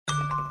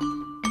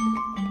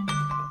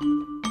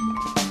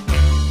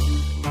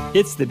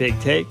It's The Big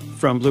Take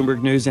from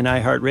Bloomberg News and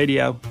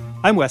iHeartRadio.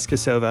 I'm Wes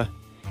Kosova.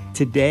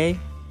 Today,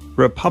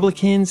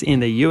 Republicans in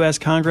the U.S.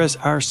 Congress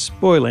are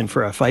spoiling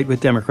for a fight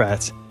with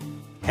Democrats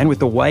and with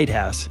the White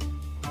House,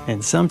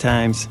 and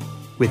sometimes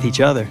with each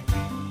other.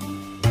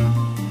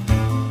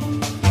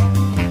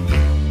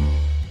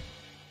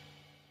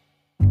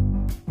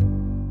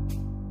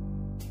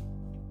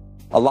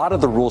 A lot of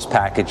the rules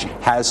package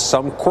has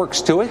some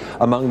quirks to it.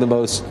 Among the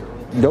most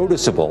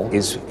noticeable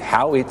is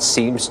how it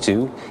seems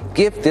to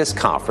give this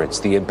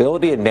conference the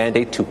ability and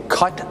mandate to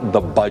cut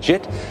the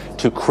budget,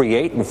 to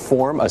create and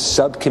form a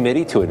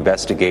subcommittee to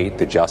investigate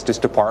the Justice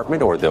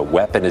Department or the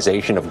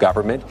weaponization of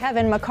government.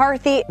 Kevin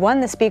McCarthy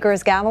won the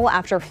Speaker's gavel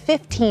after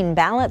 15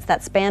 ballots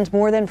that spanned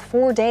more than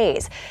 4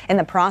 days. In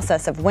the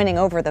process of winning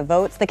over the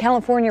votes, the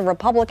California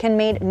Republican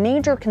made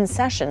major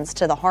concessions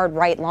to the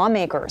hard-right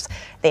lawmakers.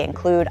 They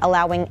include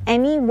allowing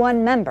any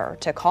one member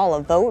to call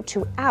a vote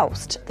to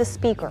oust the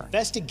Speaker.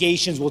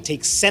 Investigations will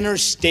take center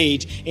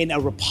stage in a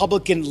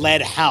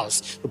Republican-led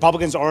House.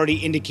 Republicans are already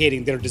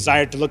indicating their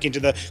desire to look into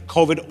the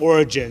COVID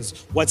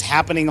origins, what's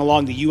happening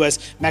along the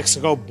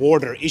U.S.-Mexico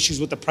border, issues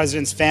with the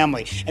president's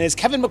family, and as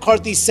Kevin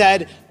McCarthy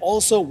said,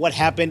 also what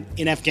happened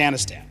in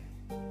Afghanistan.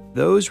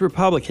 Those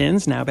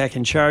Republicans, now back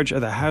in charge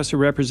of the House of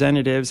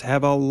Representatives,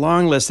 have a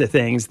long list of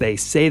things they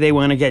say they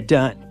want to get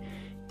done.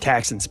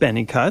 Tax and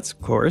spending cuts,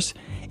 of course,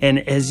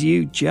 and as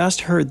you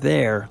just heard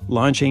there,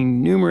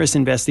 launching numerous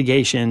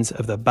investigations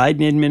of the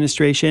Biden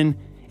administration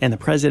and the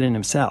president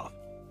himself.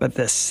 But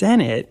the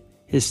Senate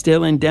is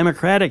still in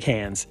Democratic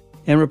hands,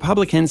 and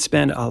Republicans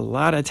spend a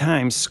lot of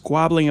time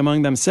squabbling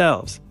among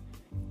themselves.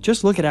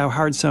 Just look at how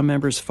hard some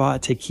members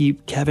fought to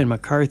keep Kevin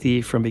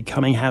McCarthy from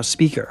becoming House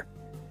Speaker.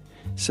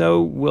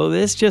 So will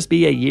this just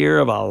be a year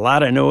of a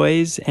lot of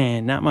noise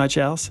and not much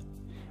else?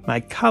 My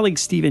colleague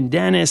Stephen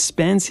Dennis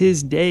spends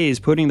his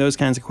days putting those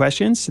kinds of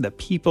questions to the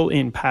people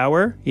in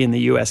power in the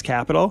U.S.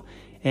 Capitol,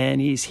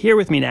 and he's here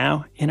with me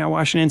now in our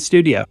Washington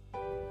studio.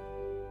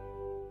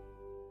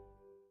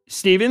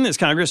 Stephen, this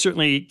Congress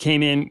certainly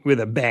came in with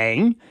a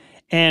bang,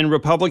 and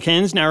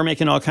Republicans now are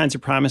making all kinds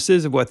of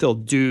promises of what they'll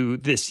do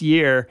this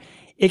year.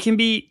 It can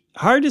be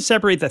hard to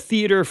separate the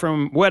theater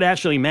from what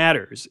actually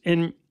matters,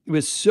 and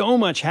with so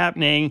much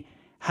happening,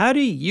 how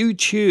do you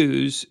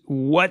choose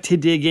what to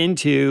dig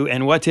into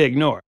and what to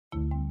ignore?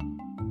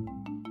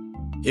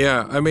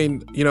 Yeah, I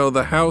mean,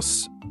 the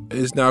House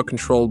is now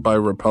controlled by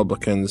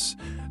Republicans.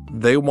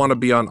 They want to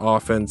be on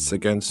offense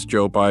against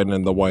Joe Biden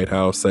and the White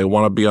House. They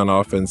want to be on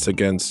offense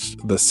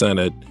against the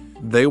Senate.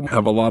 They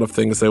have a lot of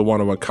things they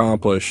want to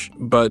accomplish.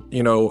 But,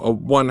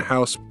 one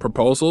House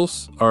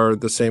proposals are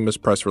the same as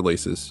press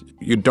releases.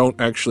 You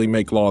don't actually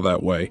make law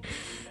that way.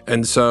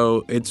 And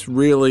so it's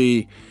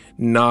really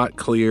not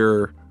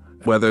clear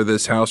whether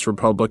this House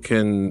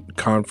Republican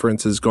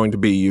conference is going to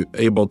be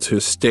able to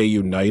stay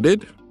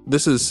united.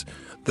 This is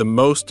the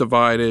most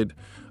divided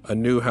a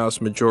new House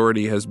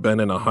majority has been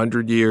in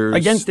 100 years.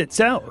 Against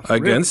itself.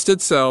 Against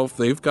itself.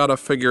 They've got to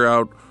figure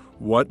out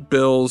what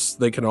bills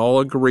they can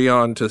all agree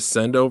on to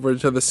send over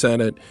to the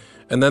Senate.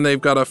 And then they've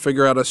got to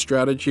figure out a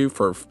strategy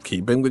for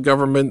keeping the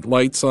government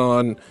lights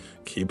on,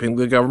 keeping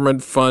the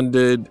government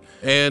funded,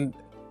 and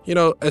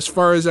as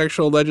far as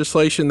actual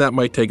legislation, that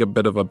might take a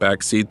bit of a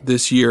backseat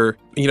this year.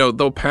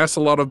 They'll pass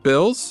a lot of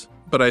bills,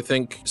 but I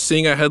think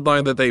seeing a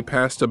headline that they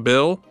passed a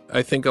bill,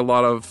 I think a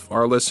lot of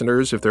our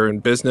listeners, if they're in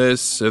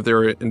business, if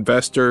they're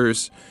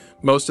investors,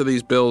 most of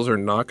these bills are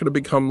not going to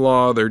become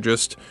law. They're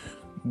just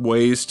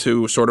ways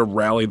to sort of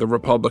rally the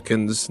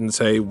Republicans and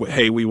say,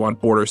 hey, we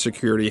want border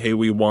security. Hey,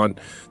 we want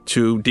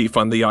to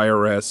defund the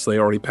IRS. They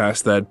already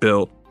passed that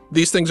bill.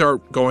 These things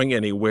aren't going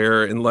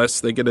anywhere unless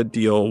they get a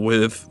deal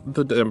with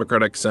the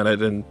Democratic Senate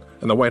and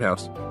the White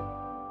House.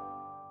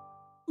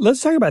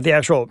 Let's talk about the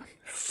actual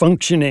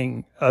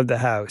functioning of the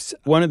House.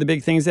 One of the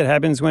big things that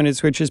happens when it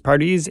switches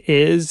parties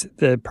is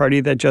the party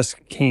that just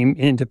came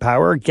into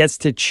power gets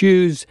to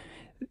choose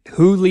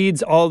who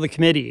leads all the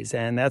committees,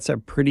 and that's a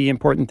pretty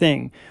important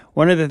thing.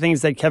 One of the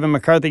things that Kevin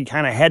McCarthy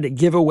kind of had to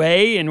give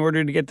away in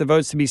order to get the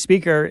votes to be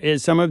Speaker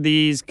is some of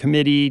these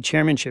committee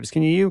chairmanships.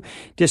 Can you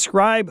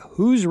describe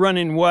who's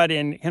running what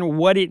and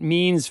what it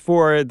means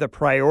for the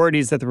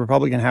priorities that the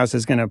Republican House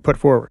is going to put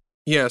forward?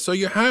 Yeah, so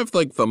you have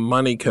the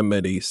money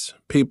committees,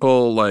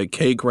 people like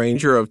Kay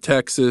Granger of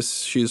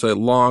Texas. She's a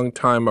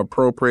longtime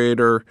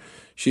appropriator.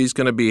 She's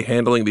going to be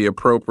handling the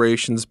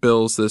appropriations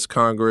bills this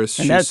Congress.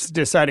 And that's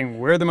deciding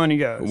where the money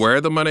goes. Where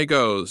the money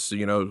goes.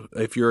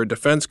 If you're a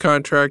defense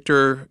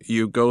contractor,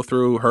 you go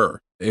through her.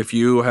 If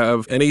you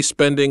have any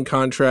spending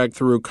contract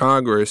through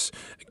Congress,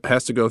 it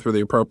has to go through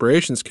the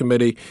Appropriations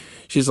Committee.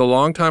 She's a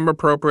longtime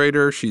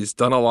appropriator. She's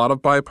done a lot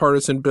of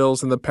bipartisan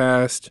bills in the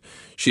past.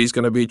 She's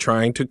going to be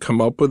trying to come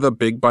up with a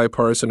big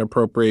bipartisan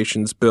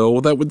appropriations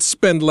bill that would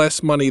spend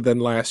less money than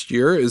last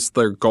year is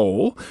their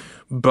goal.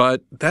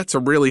 But that's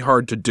really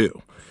hard to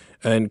do.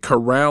 And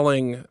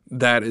corralling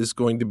that is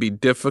going to be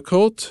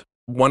difficult.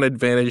 One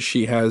advantage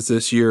she has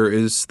this year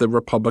is the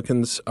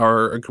Republicans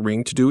are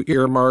agreeing to do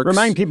earmarks.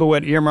 Remind people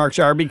what earmarks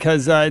are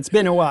because it's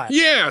been a while.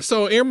 Yeah,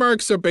 so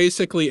earmarks are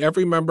basically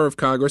every member of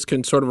Congress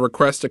can sort of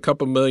request a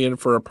couple million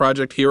for a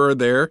project here or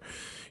there.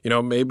 You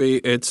know, maybe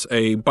it's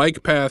a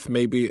bike path,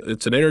 maybe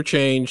it's an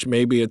interchange,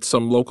 maybe it's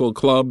some local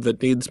club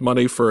that needs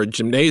money for a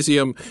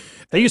gymnasium.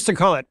 They used to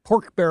call it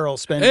pork barrel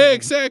spending.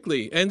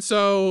 Exactly. And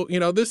so,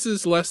 this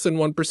is less than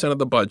 1% of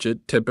the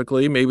budget,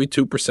 typically, maybe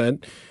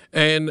 2%.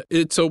 And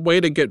it's a way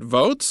to get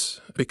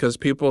votes because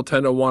people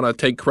tend to want to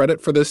take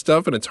credit for this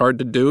stuff, and it's hard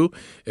to do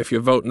if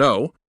you vote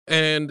no.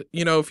 And,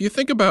 if you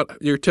think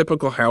about your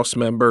typical House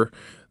member,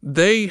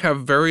 they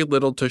have very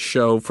little to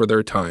show for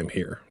their time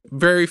here.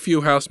 Very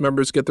few House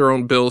members get their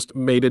own bills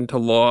made into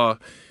law.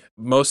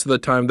 Most of the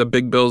time, the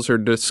big bills are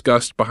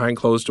discussed behind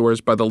closed doors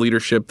by the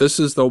leadership.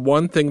 This is the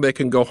one thing they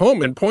can go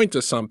home and point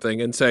to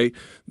something and say,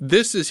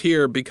 this is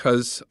here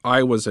because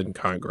I was in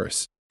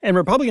Congress. And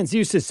Republicans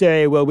used to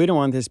say, well, we don't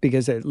want this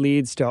because it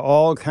leads to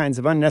all kinds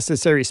of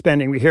unnecessary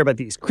spending. We hear about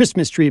these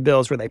Christmas tree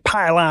bills where they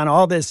pile on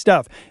all this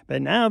stuff.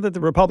 But now that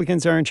the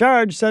Republicans are in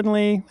charge,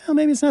 suddenly, well,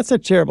 maybe it's not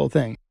such a terrible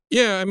thing.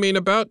 Yeah,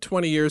 about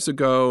 20 years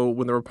ago,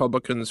 when the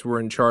Republicans were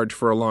in charge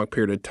for a long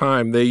period of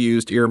time, they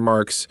used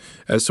earmarks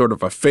as sort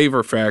of a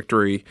favor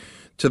factory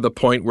to the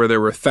point where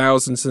there were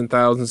thousands and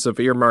thousands of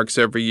earmarks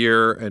every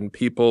year, and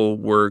people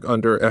were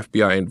under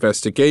FBI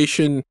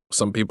investigation.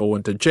 Some people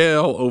went to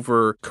jail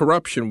over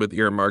corruption with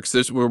earmarks.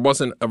 There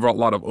wasn't a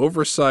lot of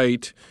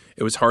oversight.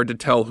 It was hard to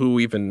tell who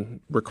even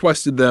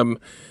requested them.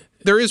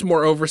 There is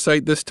more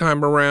oversight this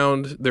time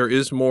around. There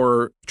is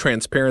more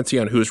transparency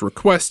on who's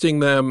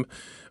requesting them.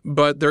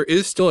 But there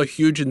is still a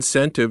huge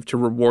incentive to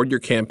reward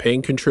your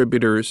campaign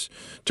contributors,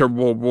 to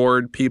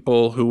reward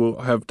people who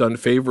have done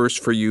favors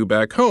for you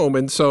back home.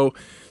 And so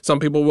some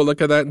people will look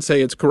at that and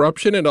say it's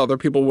corruption, and other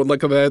people would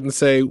look at that and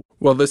say,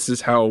 well, this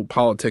is how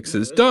politics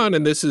is done,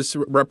 and this is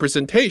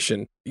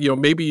representation.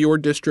 Maybe your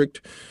district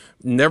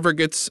never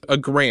gets a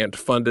grant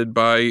funded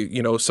by,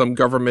 some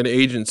government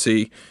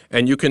agency,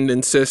 and you can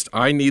insist,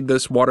 I need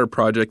this water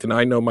project, and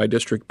I know my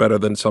district better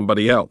than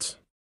somebody else.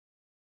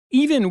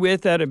 Even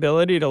with that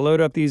ability to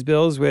load up these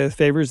bills with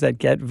favors that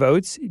get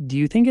votes, do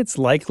you think it's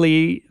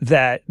likely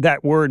that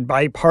that word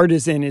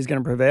bipartisan is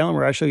going to prevail and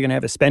we're actually going to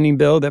have a spending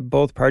bill that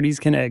both parties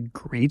can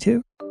agree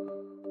to?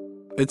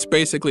 It's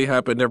basically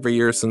happened every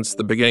year since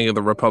the beginning of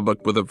the Republic,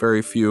 with a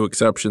very few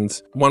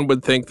exceptions. One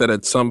would think that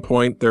at some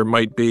point there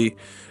might be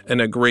an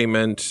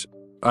agreement.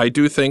 I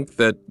do think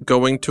that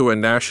going to a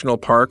national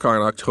park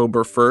on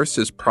October 1st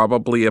is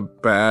probably a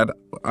bad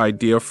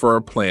idea for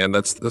a plan.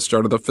 That's the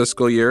start of the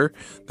fiscal year.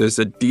 There's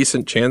a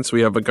decent chance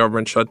we have a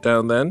government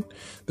shutdown then.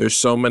 There's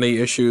so many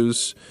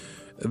issues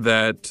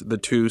that the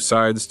two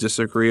sides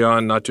disagree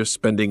on, not just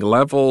spending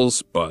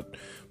levels, but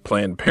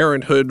Planned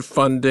Parenthood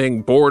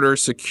funding, border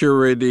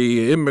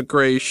security,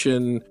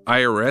 immigration,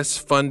 IRS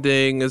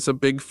funding is a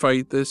big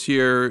fight this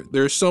year.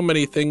 There's so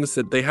many things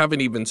that they haven't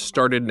even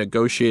started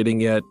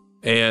negotiating yet.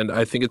 And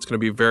I think it's going to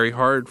be very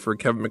hard for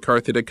Kevin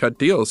McCarthy to cut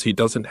deals. He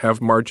doesn't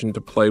have margin to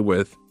play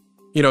with.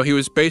 He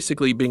was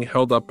basically being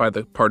held up by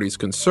the party's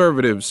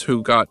conservatives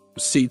who got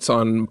seats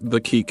on the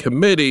key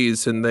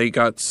committees, and they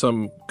got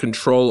some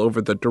control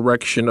over the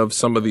direction of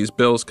some of these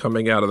bills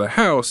coming out of the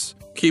House.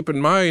 Keep in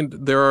mind,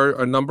 there are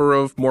a number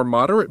of more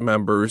moderate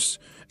members,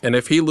 and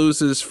if he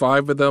loses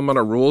 5 of them on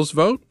a rules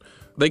vote,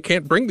 they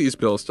can't bring these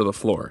bills to the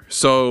floor.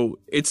 So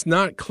it's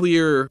not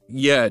clear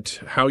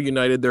yet how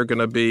united they're going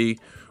to be,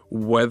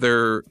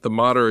 whether the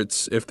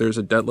moderates, if there's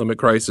a debt limit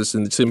crisis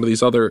and some of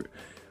these other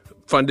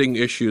funding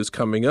issues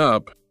coming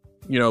up,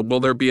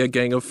 will there be a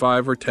gang of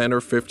 5 or 10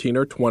 or 15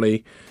 or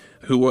 20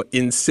 who will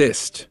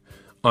insist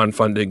on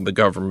funding the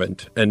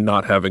government and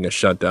not having a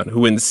shutdown,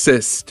 who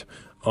insist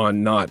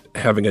on not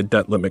having a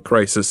debt limit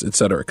crisis, et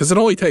cetera? Because it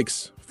only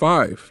takes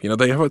 5.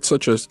 They have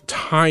such a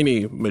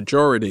tiny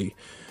majority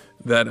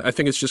that I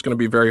think it's just going to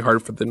be very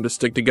hard for them to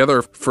stick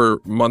together for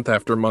month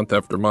after month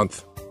after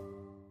month.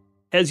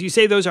 As you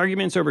say, those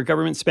arguments over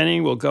government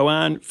spending will go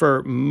on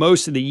for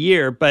most of the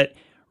year, but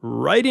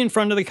right in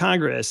front of the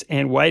Congress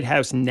and White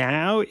House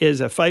now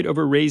is a fight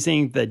over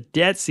raising the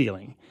debt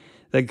ceiling.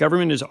 The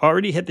government has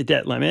already hit the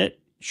debt limit.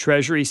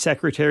 Treasury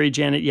Secretary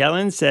Janet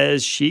Yellen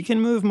says she can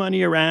move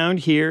money around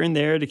here and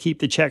there to keep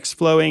the checks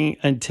flowing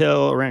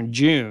until around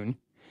June.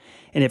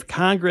 And if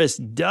Congress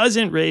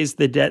doesn't raise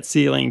the debt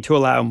ceiling to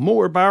allow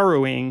more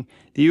borrowing,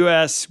 the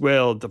U.S.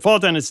 will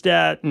default on its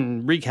debt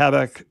and wreak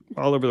havoc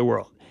all over the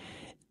world.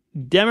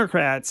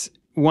 Democrats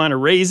want to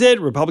raise it.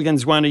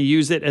 Republicans want to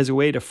use it as a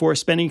way to force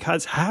spending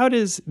cuts. How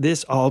does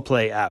this all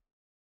play out?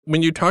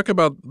 When you talk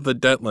about the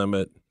debt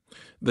limit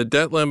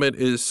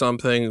is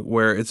something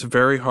where it's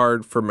very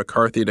hard for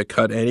McCarthy to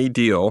cut any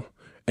deal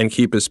and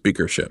keep his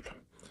speakership.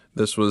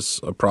 This was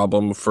a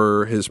problem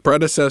for his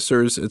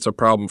predecessors. It's a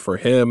problem for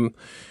him.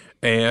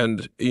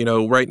 And,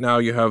 right now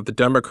you have the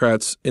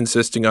Democrats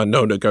insisting on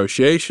no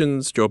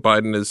negotiations. Joe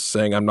Biden is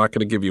saying, I'm not going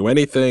to give you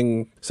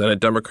anything. Senate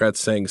Democrats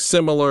saying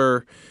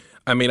similar.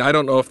 I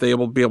don't know if they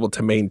will be able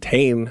to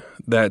maintain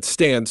that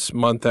stance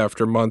month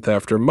after month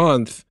after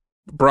month.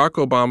 Barack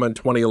Obama in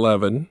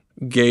 2011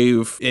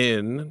 gave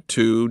in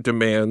to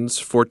demands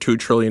for $2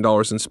 trillion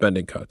in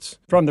spending cuts.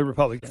 From the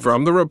Republicans.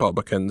 From the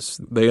Republicans.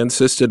 They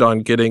insisted on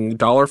getting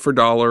dollar for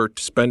dollar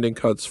spending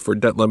cuts for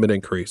debt limit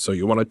increase. So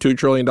you want a $2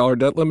 trillion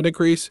debt limit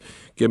increase?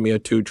 Give me a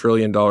 $2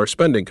 trillion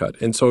spending cut.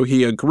 And so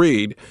he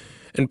agreed,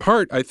 in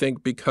part, I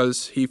think,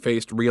 because he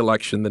faced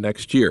re-election the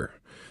next year.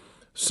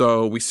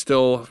 So we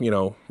still,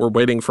 we're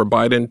waiting for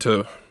Biden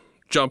to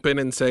jump in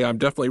and say, I'm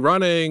definitely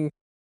running.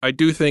 I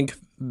do think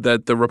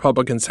that the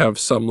Republicans have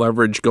some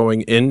leverage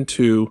going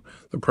into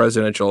the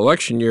presidential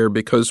election year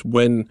because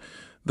when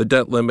the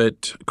debt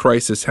limit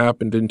crisis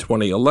happened in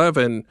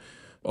 2011,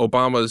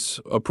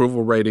 Obama's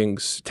approval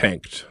ratings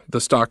tanked.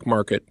 The stock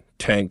market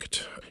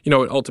tanked. It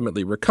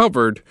ultimately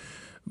recovered,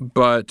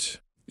 but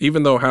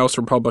even though House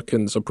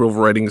Republicans'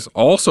 approval ratings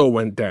also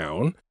went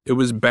down, it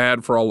was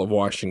bad for all of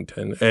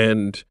Washington.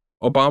 And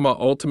Obama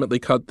ultimately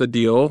cut the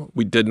deal.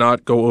 We did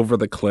not go over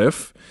the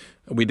cliff.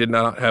 We did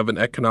not have an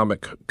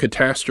economic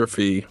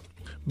catastrophe,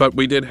 but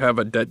we did have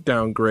a debt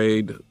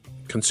downgrade.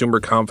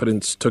 Consumer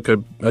confidence took a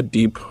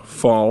deep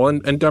fall,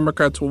 and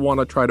Democrats will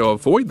want to try to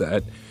avoid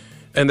that.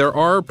 And there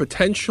are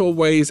potential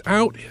ways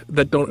out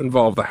that don't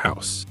involve the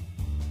House.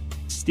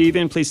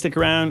 Stephen, please stick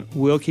around.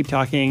 We'll keep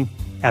talking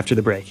after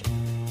the break.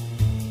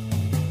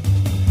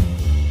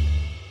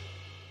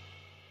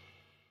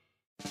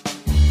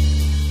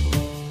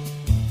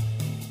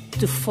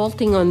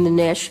 Defaulting on the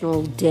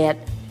national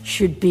debt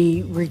should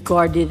be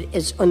regarded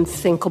as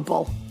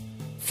unthinkable.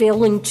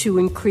 Failing to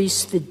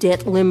increase the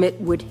debt limit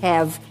would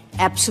have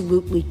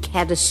absolutely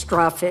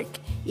catastrophic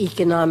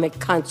economic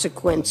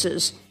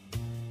consequences.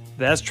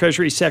 That's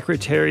Treasury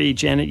Secretary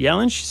Janet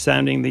Yellen. She's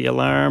sounding the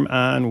alarm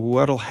on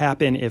what'll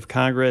happen if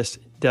Congress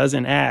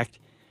doesn't act.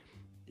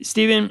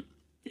 Stephen,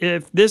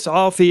 if this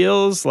all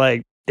feels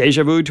like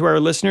deja vu to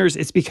our listeners,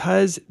 it's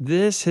because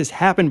this has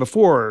happened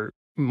before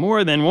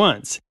more than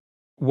once.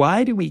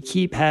 Why do we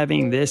keep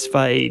having this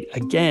fight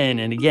again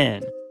and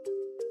again?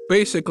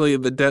 Basically,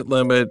 the debt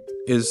limit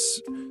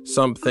is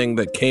something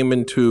that came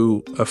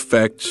into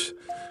effect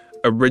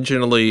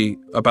originally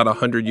about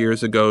 100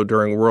 years ago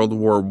during World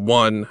War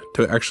I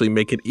to actually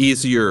make it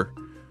easier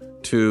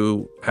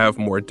to have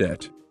more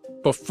debt.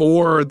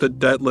 Before the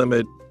debt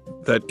limit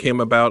that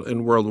came about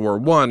in World War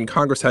I,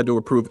 Congress had to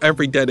approve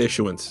every debt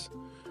issuance.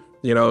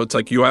 It's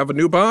like you have a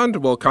new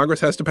bond, well,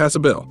 Congress has to pass a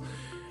bill.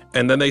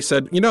 And then they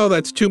said,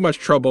 that's too much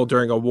trouble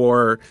during a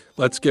war.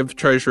 Let's give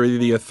Treasury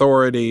the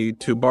authority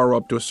to borrow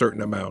up to a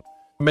certain amount.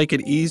 Make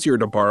it easier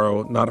to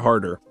borrow, not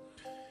harder.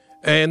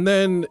 And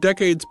then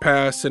decades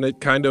passed, and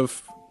it kind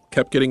of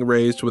kept getting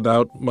raised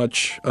without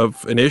much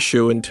of an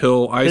issue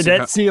until Eisenhower... The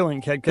debt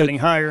ceiling kept getting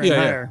higher and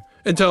higher.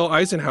 Until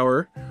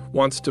Eisenhower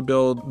wants to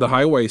build the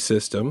highway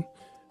system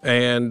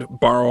and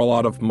borrow a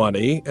lot of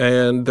money.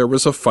 And there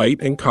was a fight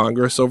in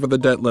Congress over the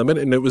debt limit,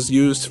 and it was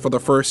used for the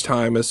first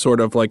time as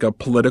sort of like a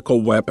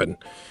political weapon.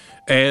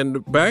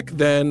 And back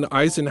then,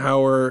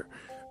 Eisenhower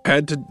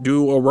had to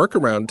do a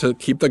workaround to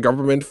keep the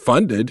government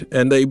funded.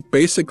 And they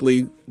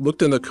basically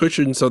looked in the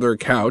cushions of their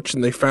couch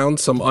and they found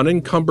some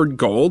unencumbered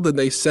gold, and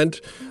they sent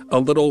a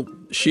little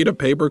sheet of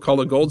paper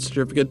called a gold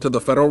certificate to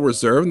the Federal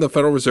Reserve. And the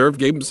Federal Reserve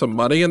gave them some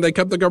money, and they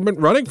kept the government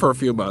running for a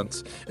few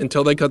months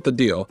until they cut the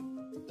deal.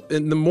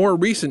 In the more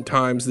recent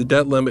times, the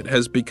debt limit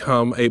has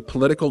become a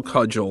political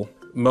cudgel,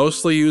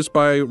 mostly used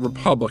by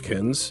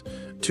Republicans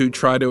to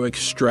try to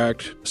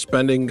extract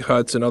spending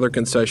cuts and other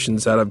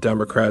concessions out of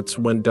Democrats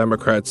when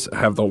Democrats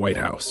have the White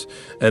House.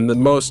 And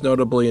most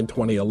notably in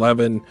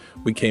 2011,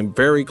 we came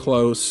very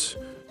close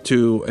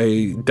to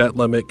a debt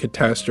limit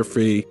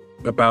catastrophe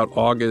about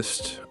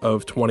August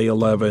of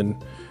 2011.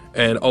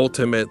 And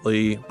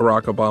ultimately,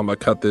 Barack Obama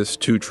cut this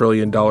 $2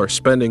 trillion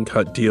spending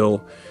cut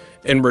deal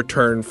in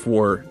return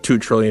for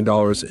 $2 trillion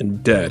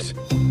in debt.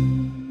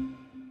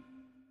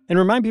 And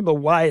remind people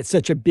why it's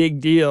such a big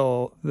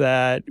deal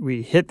that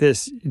we hit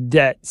this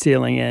debt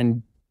ceiling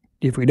and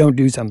if we don't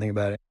do something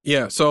about it.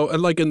 Yeah, so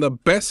like in the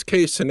best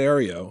case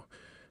scenario,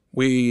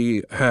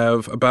 we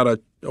have about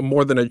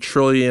more than $1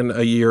 trillion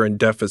a year in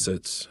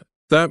deficits.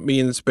 That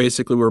means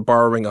basically we're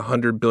borrowing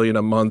 $100 billion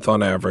a month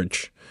on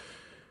average.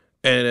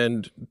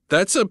 And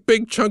that's a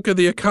big chunk of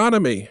the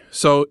economy.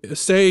 So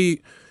say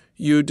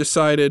you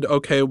decided,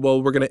 okay,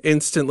 well, we're going to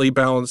instantly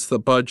balance the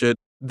budget.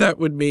 That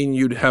would mean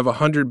you'd have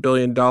 $100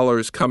 billion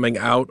coming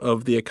out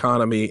of the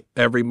economy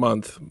every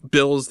month,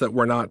 bills that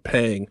we're not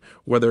paying,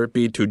 whether it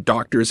be to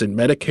doctors in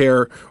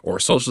Medicare or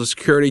Social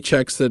Security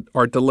checks that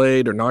are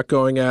delayed or not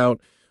going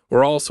out,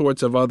 or all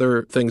sorts of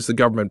other things the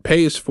government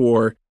pays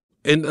for.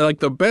 In like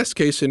the best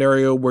case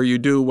scenario where you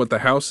do what the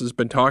House has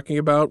been talking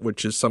about,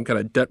 which is some kind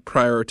of debt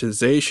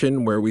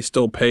prioritization where we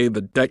still pay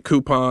the debt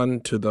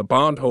coupon to the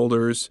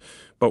bondholders,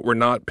 but we're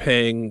not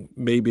paying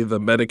maybe the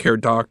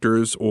Medicare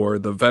doctors or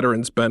the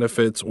veterans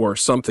benefits or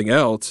something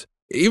else.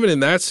 Even in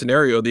that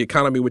scenario, the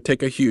economy would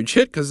take a huge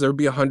hit because there'd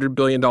be $100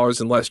 billion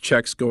in less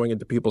checks going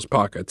into people's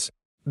pockets.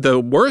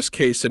 The worst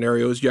case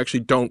scenario is you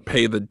actually don't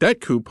pay the debt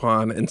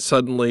coupon and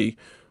suddenly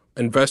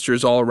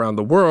investors all around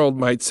the world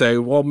might say,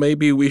 well,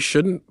 maybe we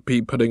shouldn't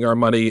be putting our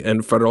money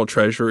in federal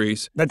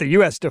treasuries. But the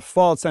U.S.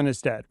 defaults on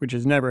its debt, which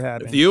has never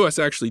happened. If the U.S.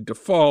 actually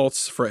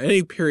defaults for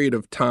any period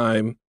of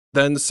time,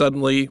 then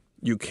suddenly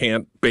you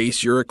can't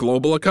base your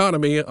global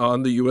economy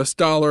on the U.S.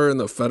 dollar and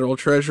the federal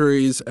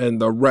treasuries and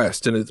the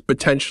rest. And it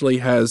potentially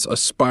has a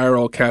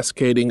spiral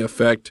cascading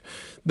effect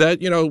that,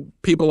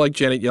 people like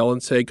Janet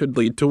Yellen say could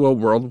lead to a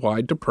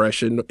worldwide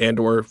depression and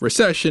or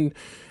recession.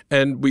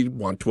 And we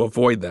want to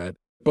avoid that.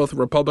 Both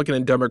Republican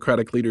and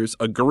Democratic leaders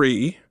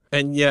agree.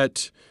 And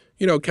yet,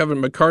 Kevin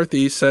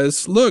McCarthy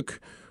says, look,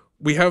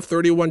 we have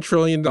 $31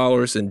 trillion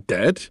in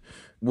debt.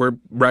 We're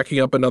racking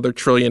up another $1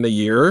 trillion a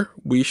year.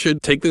 We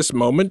should take this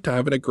moment to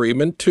have an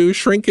agreement to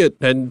shrink it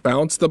and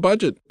balance the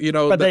budget.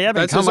 But they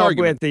haven't come up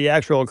with the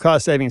actual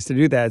cost savings to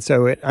do that.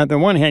 So on the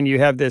one hand, you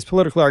have this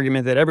political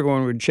argument that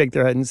everyone would shake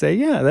their head and say,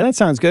 yeah, that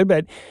sounds good.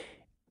 But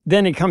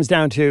then it comes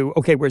down to,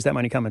 okay, where's that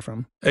money coming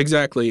from?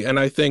 Exactly. And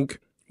I think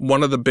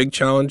one of the big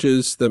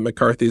challenges that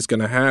McCarthy is going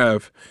to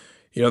have,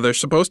 they're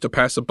supposed to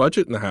pass a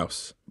budget in the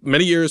House.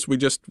 Many years we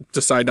just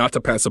decide not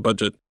to pass a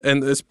budget.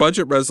 And this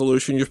budget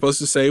resolution, you're supposed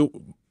to say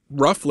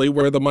roughly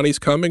where the money's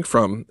coming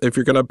from if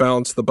you're going to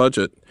balance the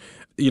budget.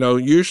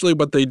 Usually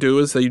what they do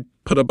is they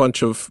put a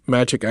bunch of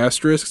magic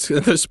asterisks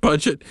in this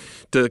budget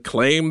to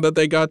claim that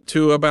they got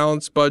to a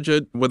balanced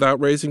budget without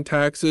raising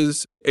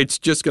taxes. It's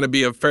just going to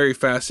be a very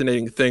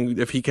fascinating thing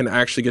if he can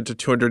actually get to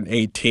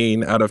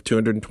 218 out of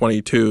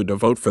 222 to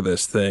vote for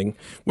this thing,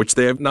 which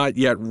they have not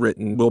yet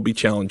written, will be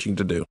challenging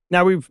to do.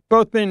 Now, we've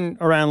both been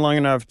around long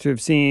enough to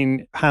have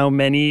seen how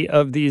many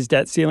of these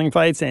debt ceiling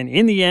fights, and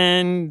in the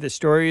end, the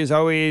story is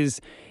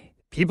always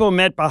people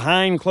met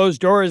behind closed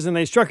doors and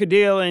they struck a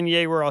deal and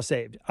yay, we're all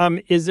saved.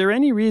 Is there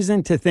any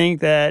reason to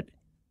think that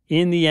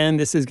in the end,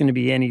 this is going to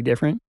be any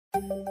different?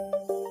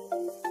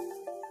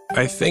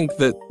 I think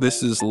that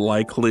this is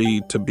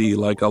likely to be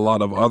like a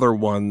lot of other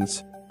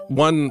ones.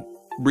 One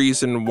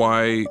reason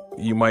why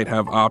you might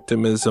have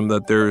optimism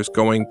that there's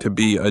going to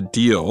be a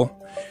deal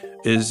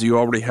is you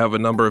already have a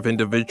number of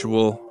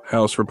individual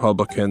House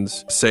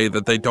Republicans say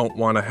that they don't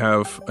want to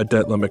have a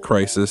debt limit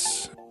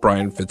crisis.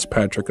 Brian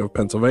Fitzpatrick of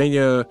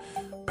Pennsylvania,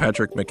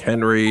 Patrick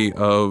McHenry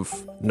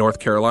of North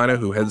Carolina,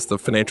 who heads the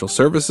Financial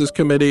Services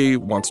Committee,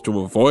 wants to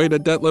avoid a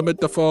debt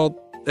limit default.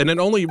 And it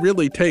only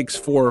really takes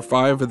 4 or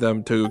 5 of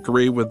them to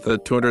agree with the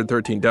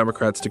 213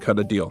 Democrats to cut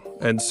a deal.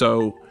 And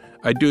so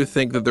I do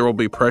think that there will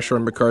be pressure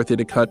on McCarthy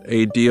to cut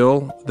a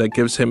deal that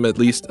gives him at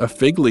least a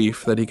fig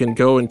leaf that he can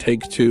go and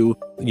take to,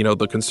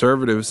 the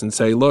conservatives and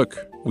say, look,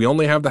 we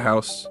only have the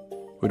House.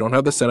 We don't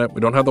have the Senate.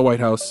 We don't have the White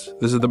House.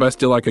 This is the best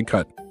deal I could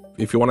cut.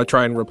 If you want to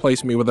try and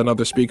replace me with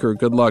another speaker,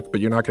 good luck, but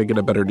you're not going to get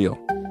a better deal.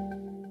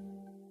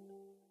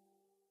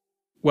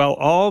 Well,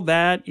 all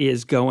that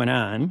is going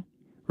on.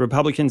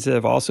 Republicans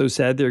have also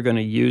said they're going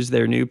to use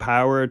their new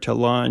power to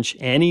launch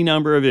any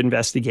number of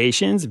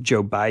investigations of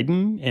Joe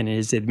Biden and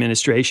his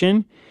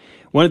administration.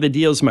 One of the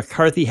deals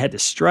McCarthy had to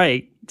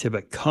strike to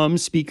become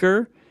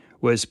speaker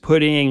was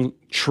putting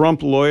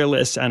Trump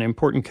loyalists on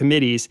important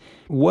committees.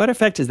 What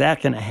effect is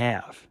that going to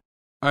have?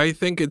 I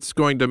think it's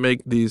going to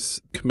make these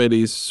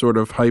committees sort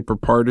of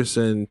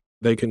hyper-partisan.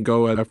 They can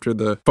go after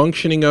the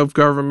functioning of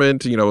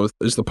government,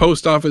 is the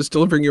post office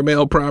delivering your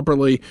mail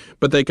properly?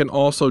 But they can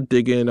also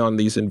dig in on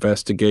these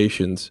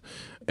investigations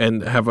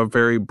and have a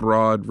very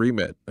broad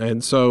remit.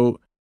 And so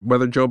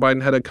whether Joe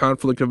Biden had a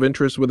conflict of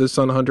interest with his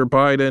son Hunter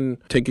Biden,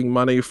 taking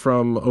money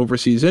from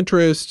overseas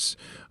interests,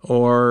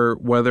 or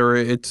whether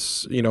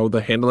it's,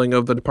 the handling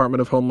of the Department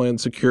of Homeland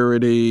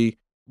Security,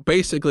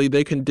 basically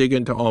they can dig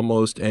into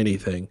almost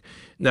anything.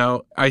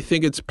 Now, I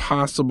think it's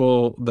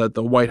possible that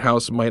the White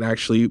House might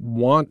actually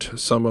want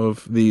some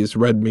of these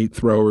red meat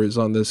throwers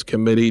on this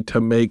committee to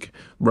make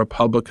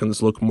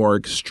Republicans look more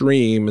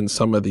extreme in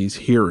some of these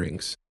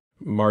hearings.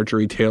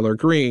 Marjorie Taylor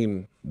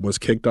Greene was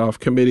kicked off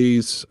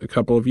committees a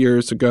couple of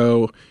years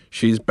ago.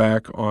 She's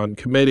back on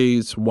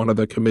committees. One of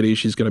the committees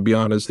she's going to be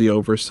on is the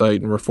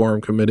Oversight and Reform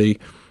Committee.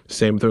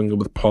 Same thing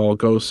with Paul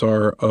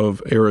Gosar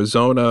of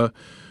Arizona.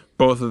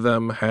 Both of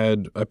them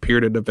had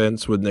appeared at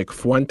events with Nick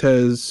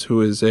Fuentes,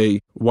 who is a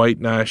white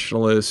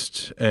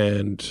nationalist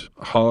and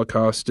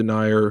Holocaust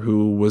denier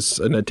who was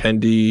an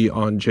attendee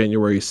on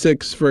January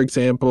 6th, for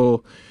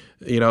example.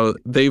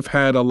 They've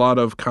had a lot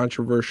of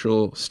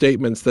controversial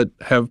statements that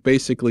have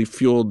basically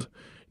fueled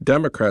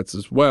Democrats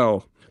as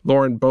well.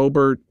 Lauren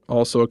Boebert,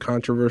 also a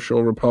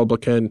controversial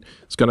Republican,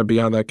 is going to be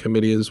on that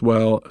committee as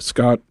well.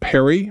 Scott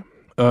Perry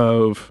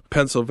of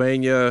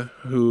Pennsylvania,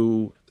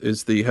 who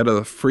is the head of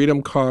the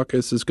Freedom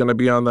Caucus, is going to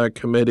be on that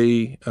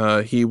committee.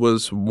 He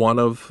was one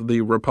of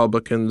the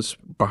Republicans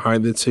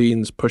behind the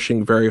scenes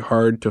pushing very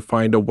hard to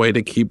find a way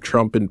to keep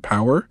Trump in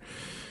power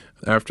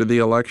after the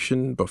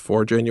election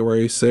before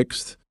January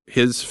 6th.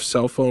 His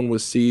cell phone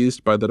was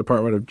seized by the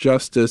Department of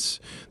Justice.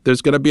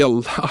 There's going to be a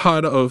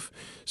lot of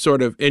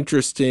sort of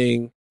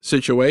interesting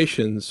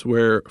situations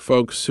where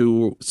folks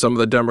who some of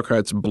the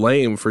Democrats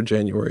blame for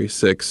January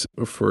 6th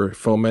for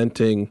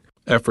fomenting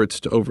efforts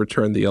to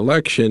overturn the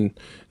election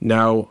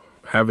now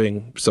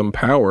having some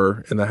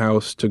power in the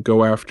House to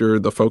go after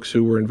the folks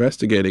who were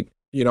investigating.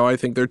 I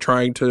think they're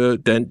trying to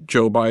dent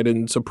Joe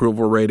Biden's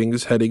approval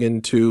ratings heading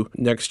into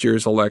next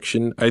year's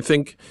election. I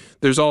think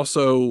there's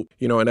also,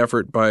 an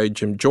effort by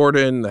Jim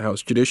Jordan, the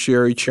House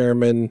Judiciary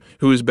Chairman,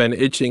 who's been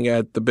itching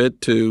at the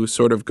bit to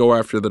sort of go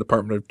after the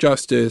Department of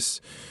Justice,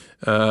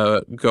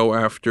 go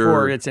after...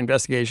 For its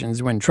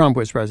investigations when Trump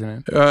was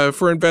president.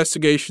 For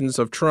investigations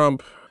of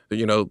Trump,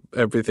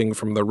 everything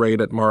from the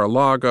raid at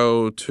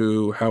Mar-a-Lago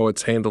to how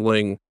it's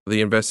handling the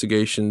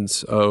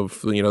investigations of,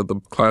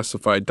 the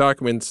classified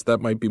documents. That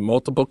might be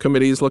multiple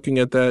committees looking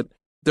at that.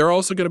 They're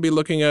also going to be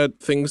looking at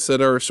things that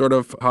are sort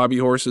of hobby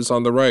horses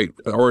on the right.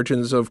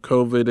 Origins of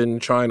COVID in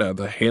China,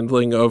 the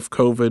handling of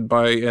COVID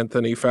by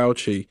Anthony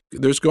Fauci.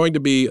 There's going to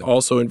be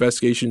also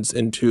investigations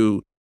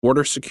into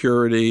border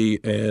security,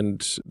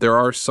 and there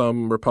are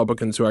some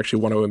Republicans who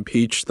actually want to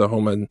impeach the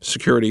Homeland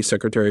Security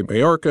Secretary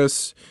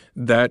Mayorkas.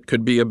 That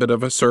could be a bit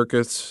of a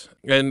circus.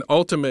 And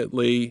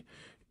ultimately,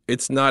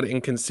 it's not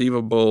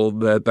inconceivable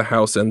that the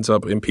House ends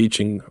up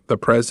impeaching the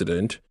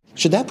president.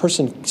 Should that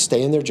person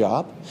stay in their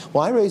job?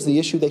 Well, I raise the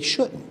issue they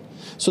shouldn't.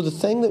 So the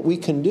thing that we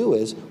can do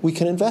is we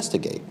can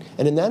investigate.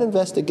 And in that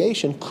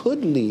investigation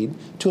could lead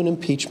to an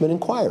impeachment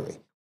inquiry.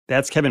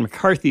 That's Kevin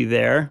McCarthy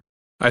there.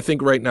 I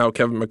think right now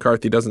Kevin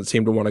McCarthy doesn't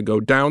seem to want to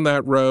go down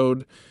that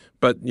road.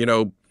 But,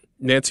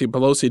 Nancy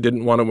Pelosi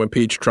didn't want to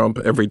impeach Trump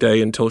every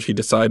day until she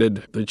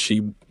decided that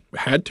she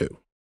had to.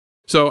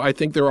 So I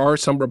think there are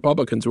some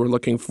Republicans who are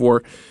looking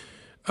for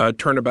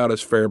turnabout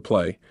as fair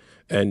play.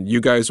 And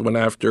you guys went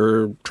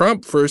after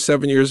Trump for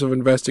 7 years of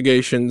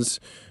investigations.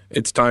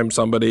 It's time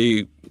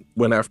somebody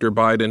went after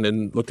Biden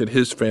and looked at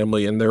his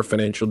family and their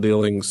financial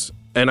dealings.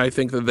 And I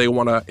think that they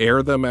want to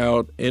air them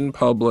out in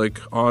public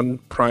on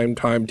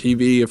primetime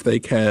TV if they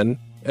can.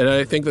 And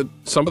I think that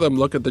some of them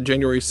look at the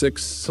January 6th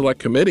Select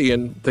Committee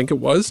and think it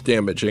was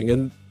damaging,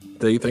 and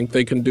they think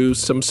they can do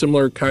some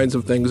similar kinds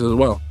of things as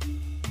well.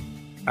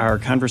 Our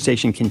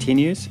conversation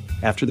continues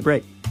after the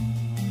break.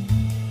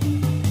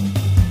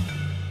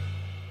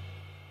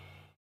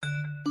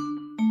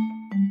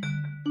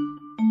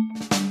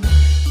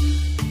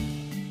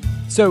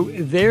 So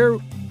there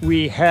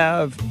we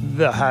have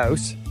the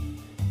House,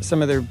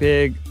 some of their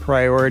big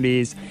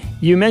priorities.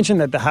 You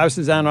mentioned that the House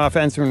is on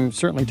offense, and we're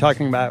certainly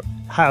talking about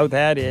how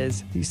that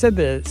is. You said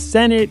the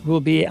Senate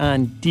will be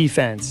on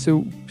defense.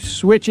 So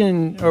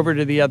switching over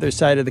to the other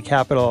side of the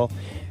Capitol,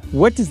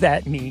 what does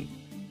that mean?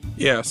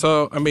 Yeah,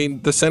 so,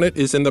 the Senate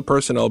is in the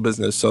personnel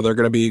business, so they're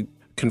going to be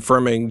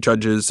confirming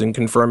judges and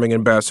confirming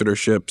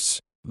ambassadorships.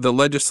 The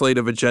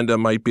legislative agenda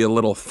might be a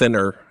little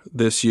thinner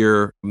this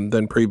year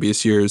than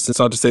previous years. It's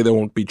not to say they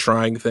won't be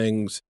trying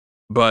things,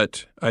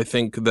 but I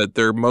think that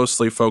they're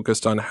mostly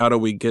focused on how do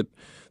we get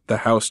the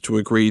House to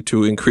agree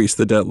to increase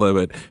the debt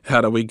limit?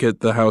 How do we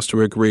get the House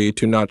to agree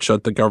to not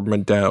shut the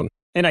government down?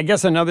 And I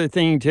guess another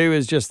thing, too,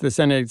 is just the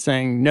Senate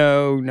saying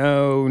no,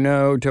 no,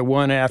 no to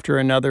one after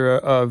another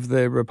of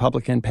the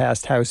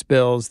Republican-passed House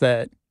bills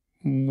that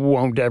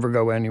won't ever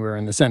go anywhere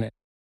in the Senate.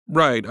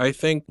 Right. I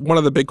think one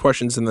of the big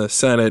questions in the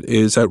Senate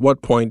is at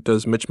what point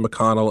does Mitch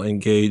McConnell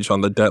engage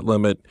on the debt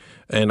limit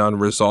and on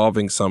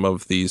resolving some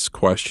of these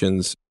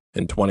questions?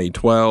 In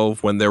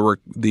 2012, when there were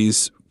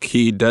these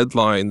key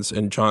deadlines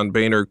and John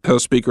Boehner,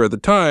 House Speaker at the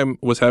time,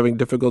 was having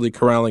difficulty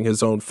corralling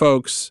his own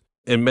folks.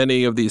 In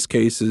many of these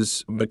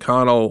cases,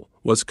 McConnell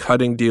was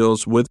cutting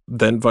deals with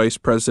then Vice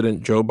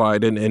President Joe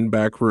Biden in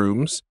back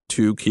rooms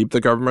to keep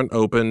the government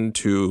open,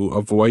 to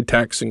avoid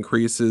tax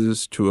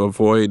increases, to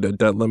avoid a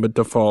debt limit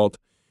default.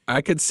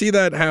 I could see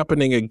that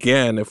happening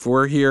again if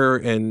we're here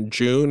in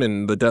June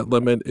and the debt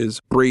limit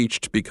is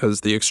breached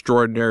because the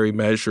extraordinary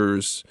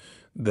measures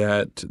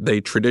that they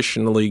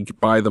traditionally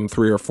buy them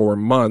 3 or 4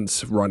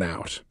 months run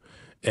out.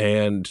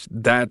 And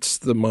that's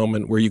the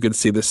moment where you could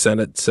see the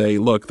Senate say,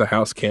 look, the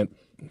House can't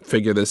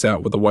figure this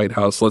out with the White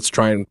House. Let's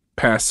try and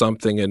pass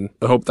something and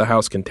hope the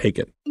House can take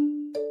it.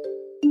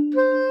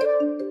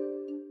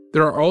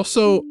 There are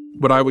also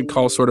what I would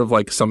call sort of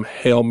like some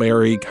Hail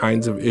Mary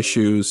kinds of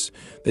issues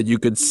that you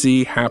could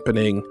see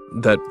happening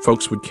that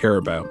folks would care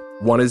about.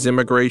 One is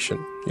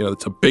immigration.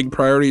 It's a big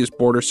priority is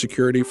border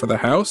security for the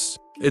House.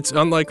 It's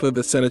unlikely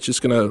the Senate's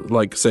just going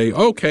to say,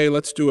 okay,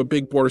 let's do a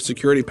big border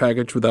security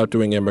package without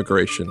doing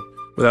immigration,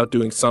 without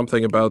doing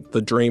something about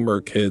the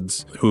Dreamer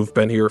kids who've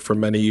been here for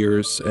many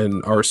years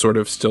and are sort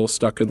of still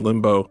stuck in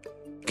limbo.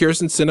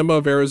 Kyrsten Sinema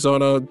of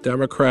Arizona,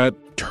 Democrat,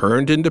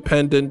 turned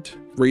independent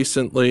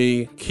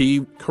recently,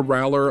 key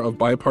corraller of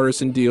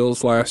bipartisan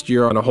deals last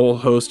year on a whole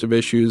host of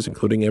issues,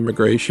 including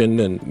immigration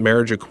and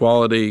marriage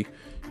equality,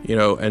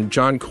 and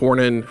John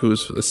Cornyn,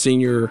 who's a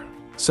senior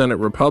Senate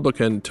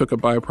Republican, took a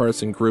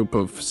bipartisan group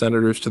of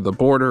senators to the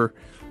border.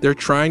 They're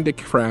trying to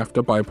craft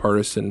a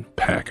bipartisan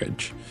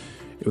package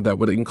that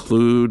would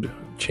include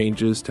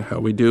changes to how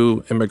we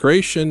do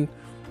immigration,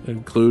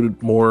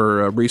 include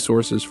more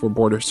resources for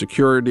border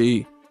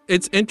security.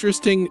 It's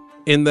interesting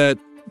in that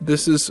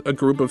this is a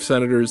group of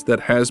senators that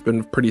has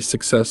been pretty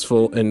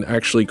successful in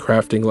actually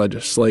crafting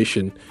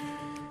legislation.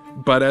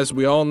 But as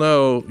we all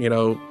know,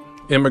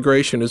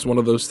 Immigration is one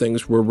of those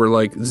things where we're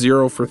like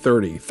 0 for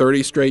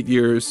 30 straight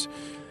years.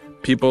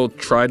 People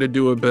try to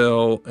do a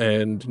bill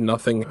and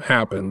nothing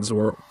happens,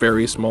 or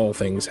very small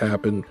things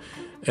happen.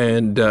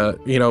 And,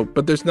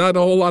 but there's not a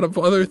whole lot of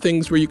other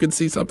things where you can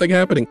see something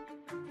happening.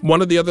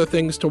 One of the other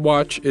things to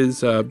watch is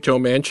Joe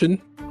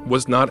Manchin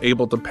was not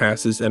able to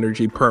pass his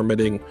energy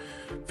permitting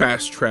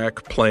fast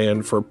track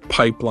plan for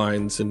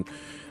pipelines and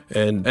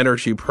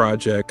energy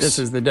projects. This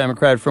is the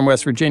Democrat from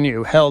West Virginia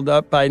who held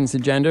up Biden's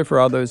agenda for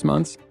all those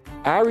months.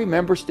 I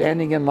remember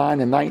standing in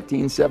line in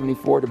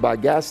 1974 to buy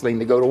gasoline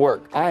to go to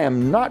work. I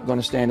am not going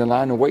to stand in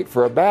line and wait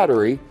for a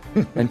battery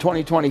in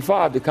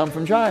 2025 to come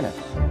from China.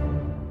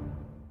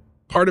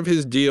 Part of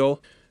his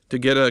deal to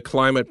get a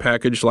climate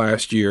package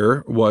last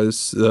year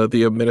was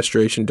the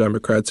administration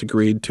Democrats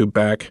agreed to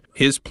back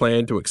his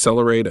plan to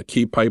accelerate a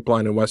key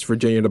pipeline in West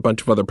Virginia and a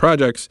bunch of other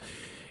projects.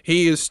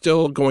 He is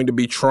still going to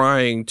be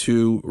trying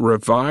to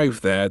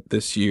revive that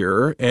this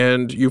year.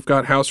 And you've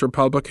got House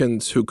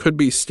Republicans who could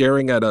be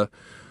staring at a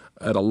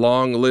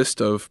long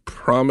list of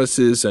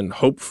promises and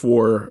hope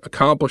for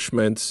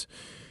accomplishments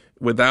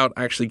without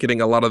actually getting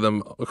a lot of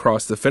them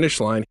across the finish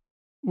line.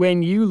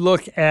 When you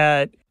look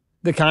at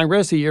the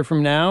Congress a year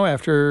from now,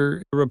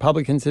 after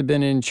Republicans have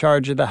been in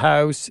charge of the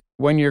House,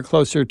 1 year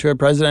closer to a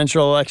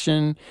presidential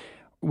election,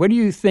 what do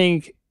you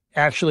think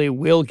actually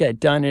will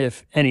get done,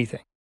 if anything?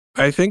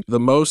 I think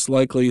the most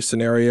likely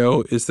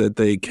scenario is that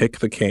they kick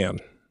the can,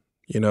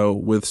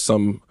 with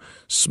some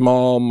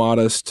small,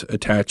 modest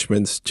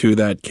attachments to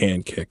that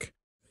can kick.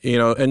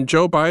 And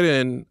Joe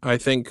Biden, I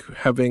think,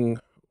 having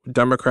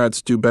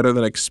Democrats do better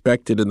than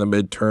expected in the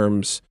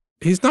midterms,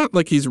 he's not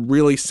like he's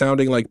really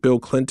sounding like Bill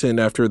Clinton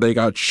after they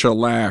got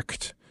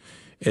shellacked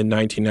in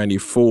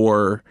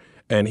 1994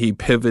 and he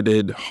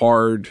pivoted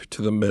hard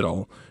to the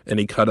middle and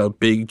he cut a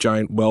big,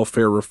 giant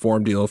welfare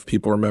reform deal, if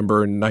people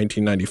remember, in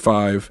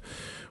 1995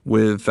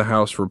 with the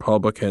House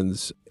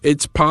Republicans.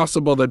 It's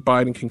possible that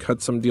Biden can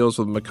cut some deals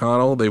with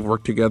McConnell. They've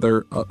worked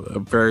together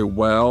very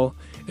well.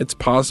 It's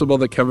possible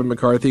that Kevin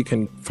McCarthy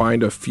can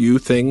find a few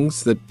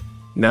things that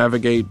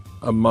navigate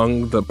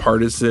among the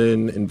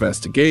partisan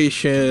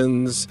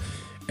investigations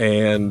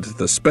and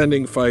the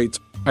spending fights.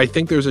 I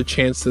think there's a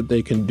chance that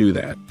they can do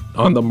that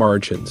on the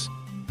margins.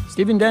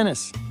 Stephen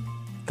Dennis,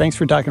 thanks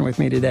for talking with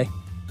me today.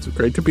 It's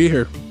great to be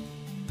here.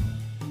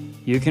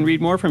 You can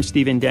read more from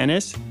Stephen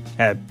Dennis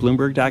at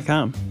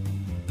Bloomberg.com.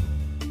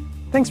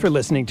 Thanks for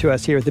listening to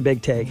us here at The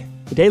Big Take,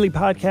 the daily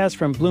podcast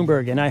from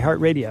Bloomberg and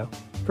iHeartRadio.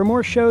 For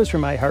more shows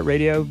from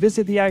iHeartRadio,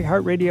 visit the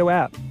iHeartRadio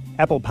app,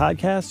 Apple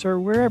Podcasts, or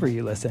wherever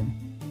you listen.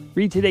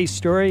 Read today's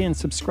story and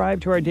subscribe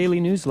to our daily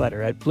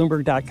newsletter at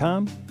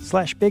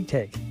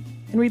Bloomberg.com/bigtake.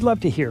 And we'd love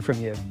to hear from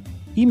you.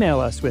 Email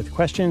us with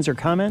questions or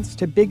comments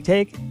to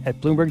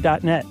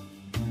bigtake@bloomberg.net.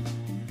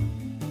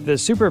 The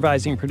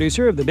supervising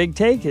producer of The Big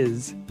Take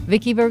is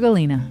Vicki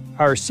Vergolina.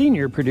 Our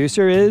senior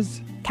producer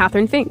is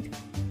Kathryn Fink.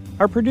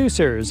 Our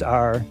producers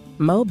are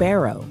Mo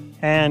Barrow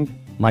and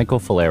Michael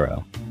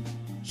Falero.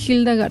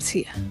 Gilda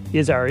Garcia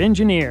is our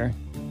engineer.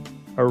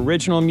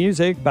 Original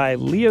music by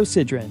Leo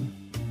Sidran.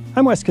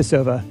 I'm Wes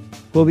Kosova.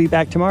 We'll be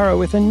back tomorrow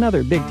with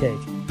another Big Take.